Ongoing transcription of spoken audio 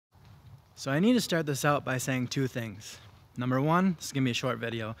So I need to start this out by saying two things. Number one, this is gonna be a short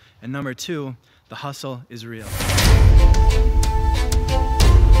video, and number two, the hustle is real.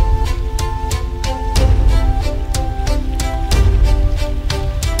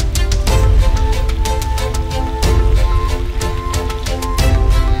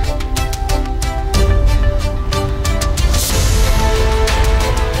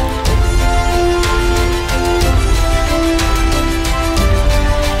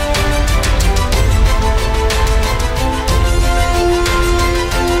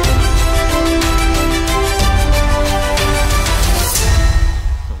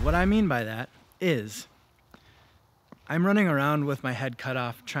 What I mean by that is I'm running around with my head cut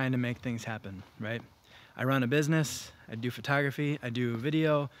off trying to make things happen, right? I run a business, I do photography, I do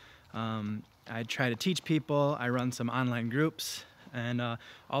video, I try to teach people, I run some online groups, and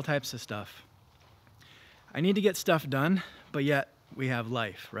all types of stuff. I need to get stuff done, but yet we have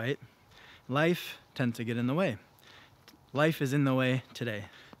life, right? Life tends to get in the way. Life is in the way today.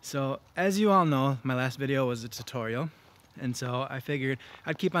 So as you all know, my last video was a tutorial. And so I figured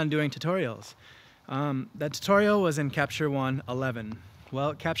I'd keep on doing tutorials. That tutorial was in Capture One 11.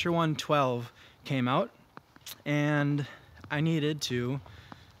 Well, Capture One 12 came out, and I needed to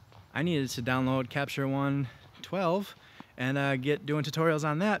download Capture One 12 and get doing tutorials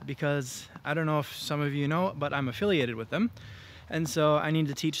on that, because I don't know if some of you know, but I'm affiliated with them, and so I need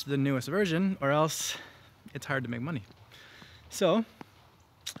to teach the newest version, or else it's hard to make money. So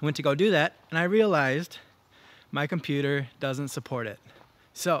I went to go do that, and I realized my computer doesn't support it.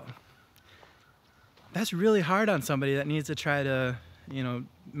 So that's really hard on somebody that needs to try to,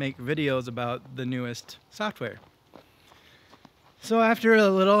 make videos about the newest software. So after a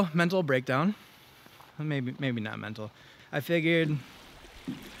little mental breakdown, maybe not mental, I figured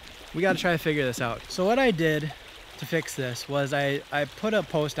we got to try to figure this out. So what I did to fix this was I put a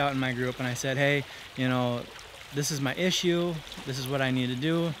post out in my group, and I said, hey, this is my issue, this is what I need to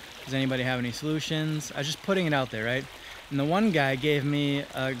do. Does anybody have any solutions? I was just putting it out there, right? And the one guy gave me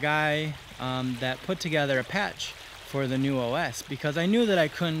a guy that put together a patch for the new OS, because I knew that I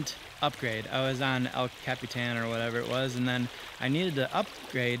couldn't upgrade. I was on Capitan or whatever it was, and then I needed to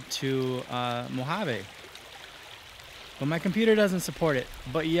upgrade to Mojave. But my computer doesn't support it,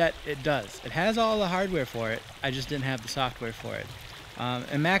 but yet it does. It has all the hardware for it, I just didn't have the software for it.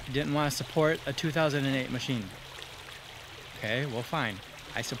 And Mac didn't want to support a 2008 machine. Okay, well fine.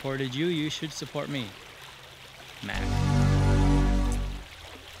 I supported you, you should support me. Mac.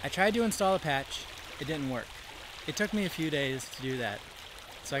 I tried to install a patch, it didn't work. It took me a few days to do that,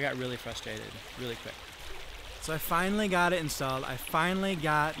 so I got really frustrated, really quick. So I finally got it installed, I finally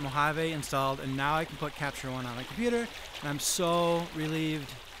got Mojave installed, and now I can put Capture One on my computer, and I'm so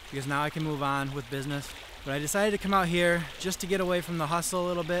relieved, because now I can move on with business. But I decided to come out here just to get away from the hustle a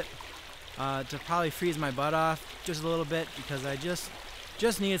little bit, to probably freeze my butt off just a little bit, because I just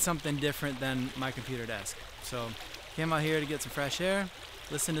needed something different than my computer desk. So came out here to get some fresh air,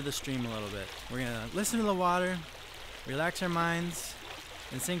 listen to the stream a little bit. We're gonna listen to the water, relax our minds,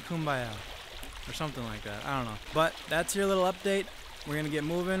 and sing Kumbaya or something like that. I don't know. But that's your little update. We're gonna get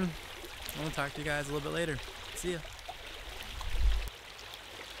moving. I'm gonna talk to you guys a little bit later. See ya.